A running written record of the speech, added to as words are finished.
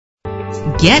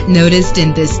Get noticed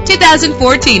in this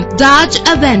 2014 Dodge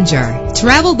Avenger.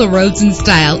 Travel the roads in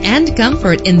style and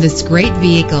comfort in this great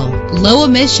vehicle. Low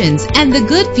emissions and the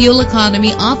good fuel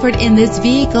economy offered in this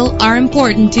vehicle are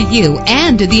important to you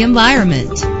and to the environment.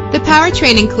 The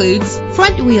powertrain includes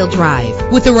front-wheel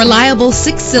drive with a reliable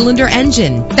 6-cylinder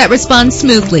engine that responds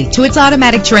smoothly to its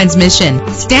automatic transmission.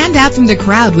 Stand out from the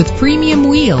crowd with premium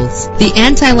wheels. The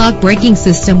anti-lock braking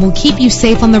system will keep you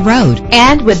safe on the road.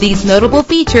 And with these notable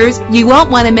features, you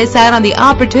won't want to miss out on the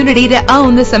opportunity to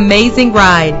own this amazing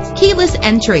ride. Keyless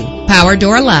entry, power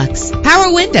door locks,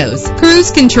 power windows,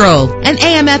 cruise control, an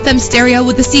AM/FM stereo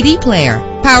with a CD player,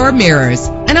 power mirrors,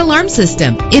 an alarm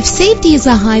system. If safety is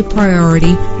a high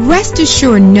priority, rest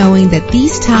assured knowing that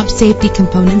these top safety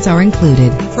components are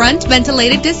included. Front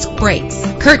ventilated disc brakes,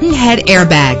 curtain head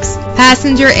airbags,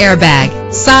 passenger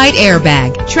airbag, side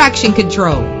airbag, traction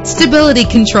control, stability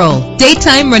control,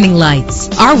 daytime running lights.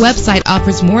 Our website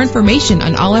offers more information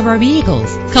on all of our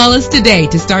vehicles. Call us today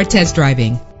to start test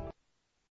driving.